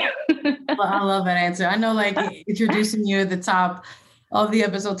be. Well, I love that answer. I know introducing you at the top of the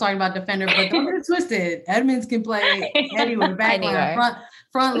episode talking about defender, but don't get it twisted. Edmonds can play anywhere, back line,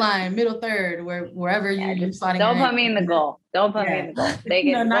 front line, middle third, wherever you're sliding. Don't put me in the goal. Don't put me in the goal. They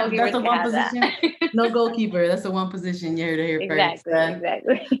get that's the one position. No goalkeeper. That's the one position you're here to hear first.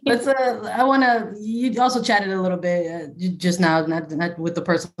 Exactly. But you also chatted a little bit just now, not with the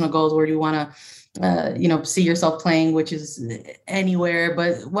personal goals where you want to see yourself playing, which is anywhere.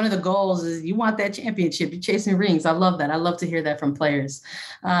 But one of the goals is you want that championship. You're chasing rings. I love that. I love to hear that from players.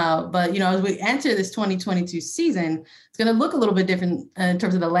 But as we enter this 2022 season, it's going to look a little bit different in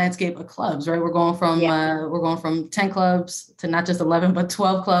terms of the landscape of clubs, right? We're going from 10 clubs to not just 11, but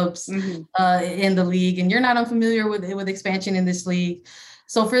 12 clubs in the league. And you're not unfamiliar with expansion in this league.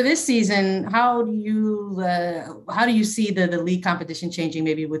 So for this season, how do you see the league competition changing,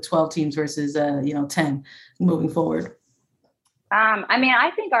 maybe with 12 teams versus 10 moving forward?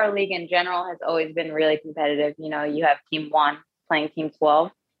 I think our league in general has always been really competitive. You have team 1 playing team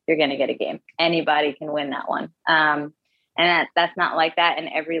 12, you're going to get a game. Anybody can win that one. And that's not like that in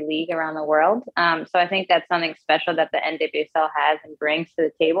every league around the world. So I think that's something special that the NWSL has and brings to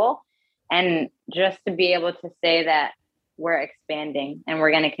the table. And just to be able to say that we're expanding and we're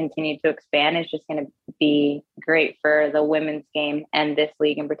going to continue to expand is just going to be great for the women's game and this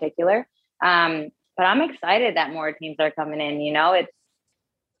league in particular. But I'm excited that more teams are coming in. It's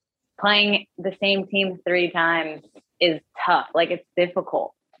playing the same team 3 times is tough. It's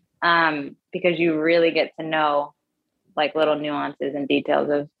difficult because you really get to know little nuances and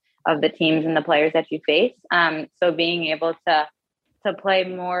details of the teams and the players that you face. So being able to play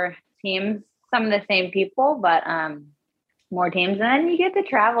more teams, some of the same people, but more teams, and then you get to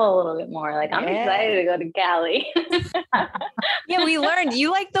travel a little bit more. I'm excited to go to Cali. Yeah, we learned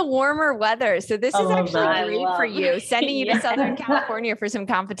you like the warmer weather. So this is actually great for you, sending you to Southern California for some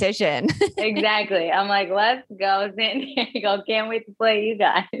competition. Exactly. I'm let's go, San Diego. Can't wait to play you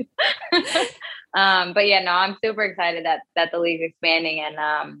guys. But yeah, no, I'm super excited that the league's expanding,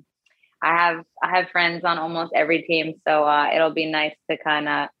 and I have friends on almost every team. So it'll be nice to kind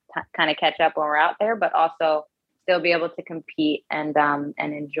of catch up when we're out there, but also still be able to compete and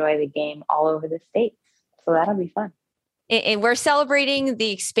enjoy the game all over the States. So that'll be fun. And we're celebrating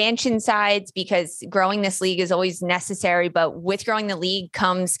the expansion sides because growing this league is always necessary. But with growing the league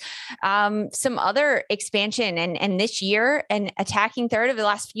comes some other expansion. And this year, and attacking third of the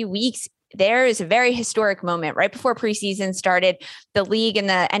last few weeks, there is a very historic moment right before preseason started. The league and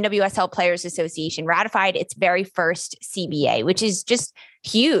the NWSL Players Association ratified its very first CBA, which is just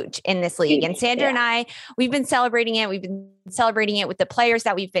huge in this league. And Sandra and I, we've been celebrating it. We've been celebrating it with the players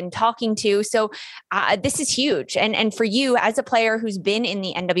that we've been talking to. So this is huge. And for you as a player who's been in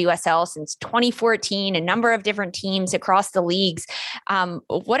the NWSL since 2014, a number of different teams across the leagues,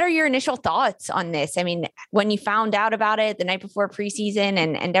 what are your initial thoughts on this? I mean, when you found out about it the night before preseason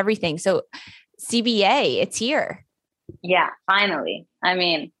and everything. So CBA, it's here. Yeah, finally. I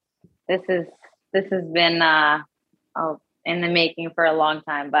mean, this has been in the making for a long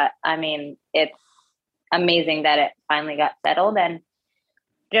time, but I mean, it's amazing that it finally got settled. And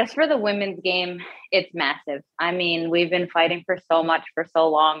just for the women's game, it's massive. I mean, we've been fighting for so much for so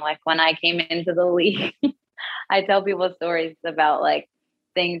long. When I came into the league, I tell people stories about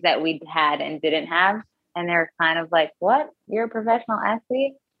things that we had and didn't have. And they're kind of what? You're a professional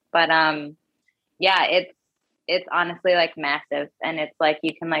athlete? But yeah, it's honestly massive. And it's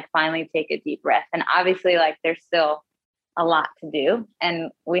you can finally take a deep breath. And obviously there's still a lot to do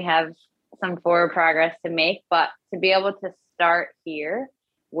and we have some forward progress to make, but to be able to start here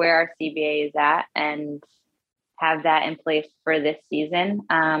where our CBA is at and have that in place for this season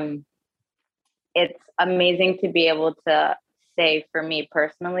it's amazing to be able to say for me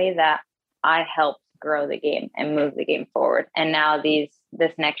personally that I helped grow the game and move the game forward. And now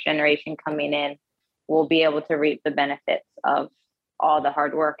this next generation coming in will be able to reap the benefits of all the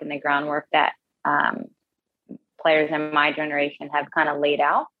hard work and the groundwork that players in my generation have kind of laid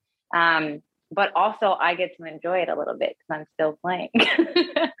out. But also I get to enjoy it a little bit because I'm still playing.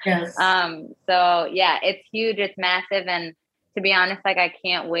 Yes. So yeah, it's huge. It's massive. And to be honest, like I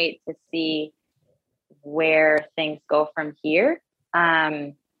can't wait to see where things go from here.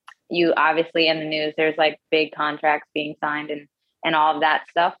 You obviously in the news, there's like big contracts being signed and all of that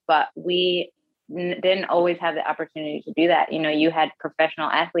stuff, but we didn't always have the opportunity to do that. You know, you had professional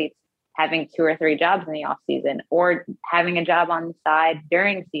athletes having 2 or 3 jobs in the off season or having a job on the side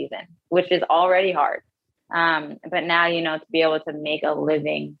during season, which is already hard. But now, you know, to be able to make a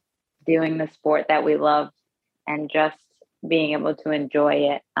living doing the sport that we love and just being able to enjoy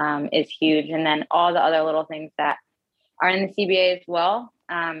it is huge. And then all the other little things that are in the CBA as well.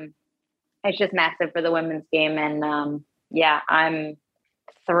 It's just massive for the women's game. And yeah, I'm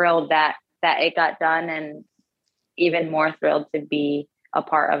thrilled that it got done, and even more thrilled to be a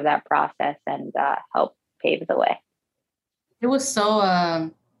part of that process and help pave the way. It was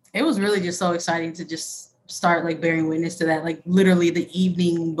so, it was really just so exciting to just start like bearing witness to that, like literally the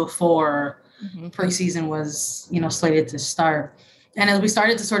evening before preseason was, you know, slated to start. And as we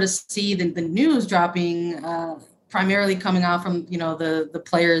started to sort of see the news dropping, primarily coming out from, you know, the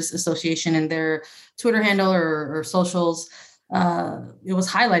Players Association and their Twitter handle or socials, it was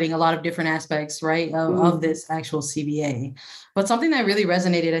highlighting a lot of different aspects, right, of this actual CBA. But something that really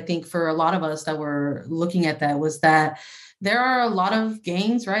resonated, I think, for a lot of us that were looking at that was that there are a lot of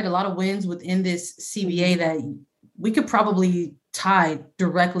gains, right, a lot of wins within this CBA that we could probably tie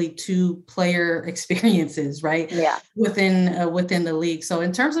directly to player experiences, right? Yeah. Within the league. So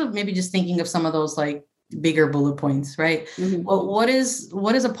in terms of maybe just thinking of some of those like bigger bullet points, right? Well, what is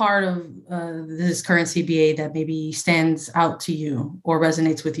a part of this current CBA that maybe stands out to you or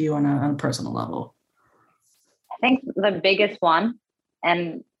resonates with you on a personal level? I think the biggest one,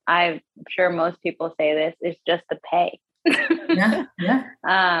 and I'm sure most people say this, is just the pay. Yeah.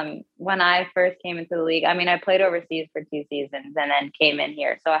 When I first came into the league, I mean, I played overseas for 2 seasons and then came in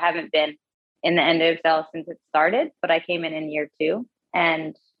here. So I haven't been in the NWSL since it started, but I came in year 2.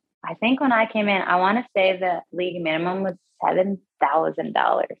 And I think when I came in, I want to say the league minimum was $7,000.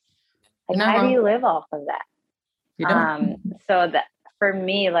 Like, how do you live off of that? You don't. So that for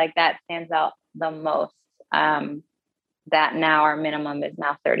me, like that stands out the most. That now our minimum is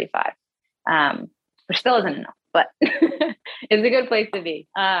now 35, which still isn't enough, but it's a good place to be.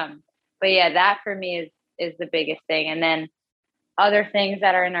 But yeah, that for me is the biggest thing. And then other things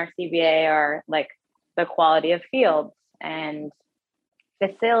that are in our CBA are like the quality of fields and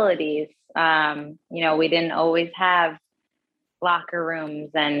facilities. You know, we didn't always have locker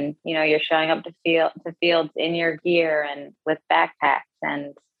rooms, and you know, you're showing up to fields in your gear and with backpacks,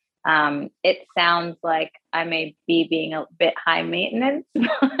 and it sounds like I may be being a bit high maintenance,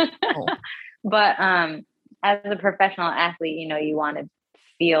 but as a professional athlete, you know, you want to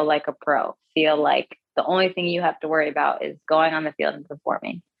feel like a pro, feel like the only thing you have to worry about is going on the field and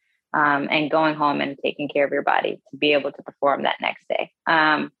performing, and going home and taking care of your body to be able to perform that next day.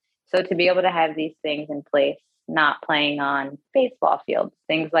 So to be able to have these things in place, not playing on baseball fields,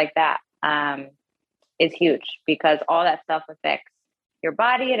 things like that, is huge, because all that stuff affects your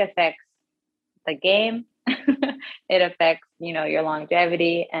body. It affects the game. It affects, you know, your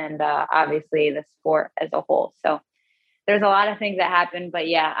longevity and obviously the sport as a whole. So there's a lot of things that happen, but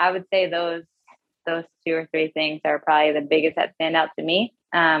yeah, I would say those 2 or 3 things are probably the biggest that stand out to me.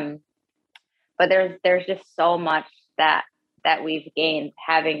 But there's just so much that we've gained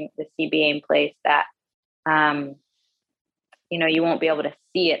having the CBA in place that, you know, you won't be able to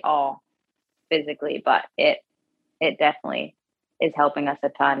see it all physically, but it definitely is helping us a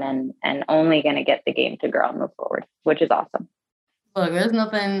ton and only going to get the game to grow and move forward, which is awesome. Look, there's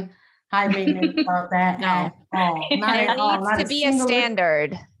nothing high maintenance about that at all. Not there at all. needs to be a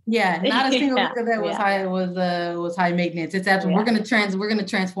standard. Yeah, not a single liquor that was high maintenance. It's absolutely we're gonna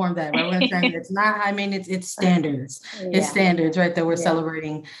transform that. Right? We're gonna transform it's not high maintenance. It's standards. It's standards, right? That we're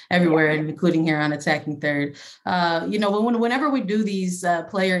celebrating everywhere, including here on Attacking Third. You know, whenever we do these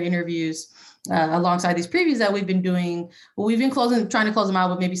player interviews, alongside these previews that we've been doing, we've been trying to close them out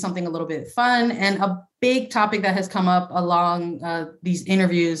with maybe something a little bit fun. And a big topic that has come up along these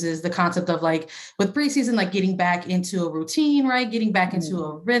interviews is the concept of like with preseason, like getting back into a routine, right? Getting back into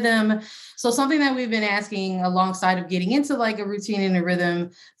a rhythm. So something that we've been asking alongside of getting into like a routine and a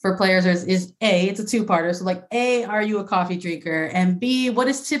rhythm for players is A, it's a two-parter. So like A, are you a coffee drinker? And B, what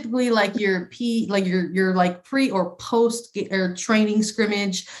is typically like your your like pre or post or training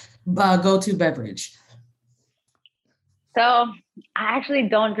scrimmage go-to beverage? So I actually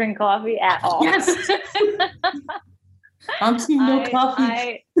don't drink coffee at all. Yes. I'm seeing no coffee.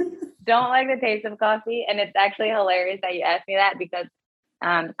 I don't like the taste of coffee. And it's actually hilarious that you asked me that because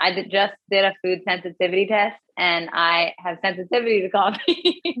I just did a food sensitivity test and I have sensitivity to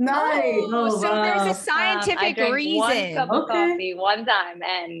coffee. Nice. So there's a scientific reason. One cup of coffee one time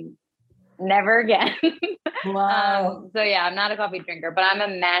and never again. Wow. So yeah, I'm not a coffee drinker, but I'm a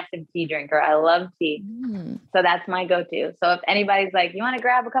massive tea drinker. I love tea. So that's my go-to. So if anybody's like, you want to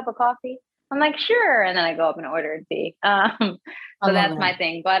grab a cup of coffee? I'm like, sure. And then I go up and order a tea. So that's my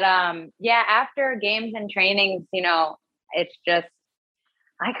thing. But yeah, after games and trainings, you know, it's just,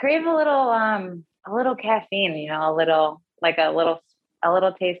 I crave a little caffeine, you know, a little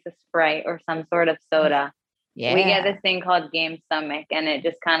taste of Sprite or some sort of soda. Yeah. We get this thing called game stomach and it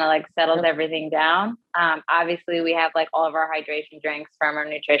just kind of like settles everything down. Obviously we have like all of our hydration drinks from our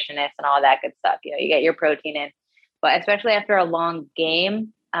nutritionist and all that good stuff. You know, you get your protein in, but especially after a long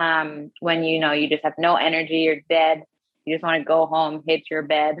game, when, you know, you just have no energy, you're dead. You just want to go home, hit your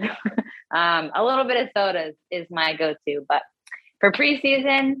bed. A little bit of soda is my go-to, but for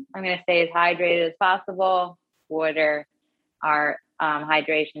preseason, I'm going to stay as hydrated as possible. Water, our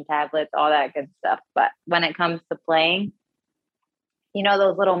hydration tablets, all that good stuff. But when it comes to playing, you know,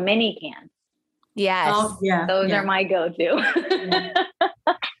 those little mini cans. Yes. Oh, yeah. Those are my go-to.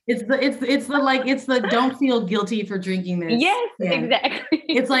 It's the don't feel guilty for drinking this. Yes, exactly.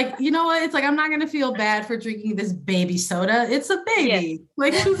 It's like, you know what? It's like, I'm not going to feel bad for drinking this baby soda. It's a baby.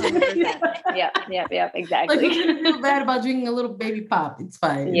 Yes. Like, yep, exactly. Like, you're going to feel bad about drinking a little baby pop. It's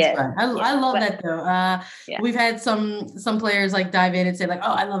fine. It's fine. I love that though. We've had some players like dive in and say like,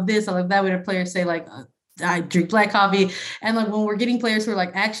 oh, I love this. I love that. We had players say like, I drink black coffee. And like when we're getting players who are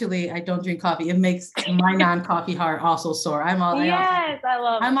like, actually, I don't drink coffee, it makes my non-coffee heart also sore. I love it.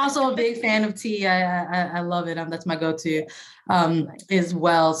 I'm also a big fan of tea. I love it. That's my go-to as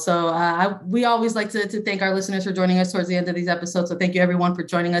well. So we always like to thank our listeners for joining us towards the end of these episodes. So thank you everyone for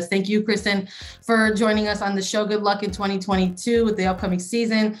joining us. Thank you, Kristen, for joining us on the show. Good luck in 2022 with the upcoming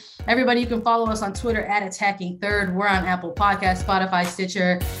season. Everybody, you can follow us on Twitter at Attacking Third. We're on Apple Podcasts, Spotify,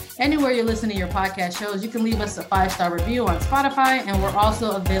 Stitcher, anywhere you're listening to your podcast shows. You can leave us a 5-star review on Spotify, and we're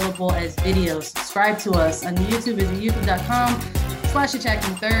also available as videos. Subscribe to us on YouTube at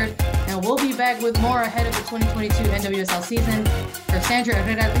youtube.com/Attacking Third, and we'll be back with more ahead of the 2022 NWSL season. For Sandra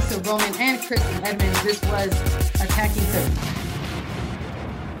Herrera, Lisa Roman, and Kristen Edmonds, this was Attacking Third.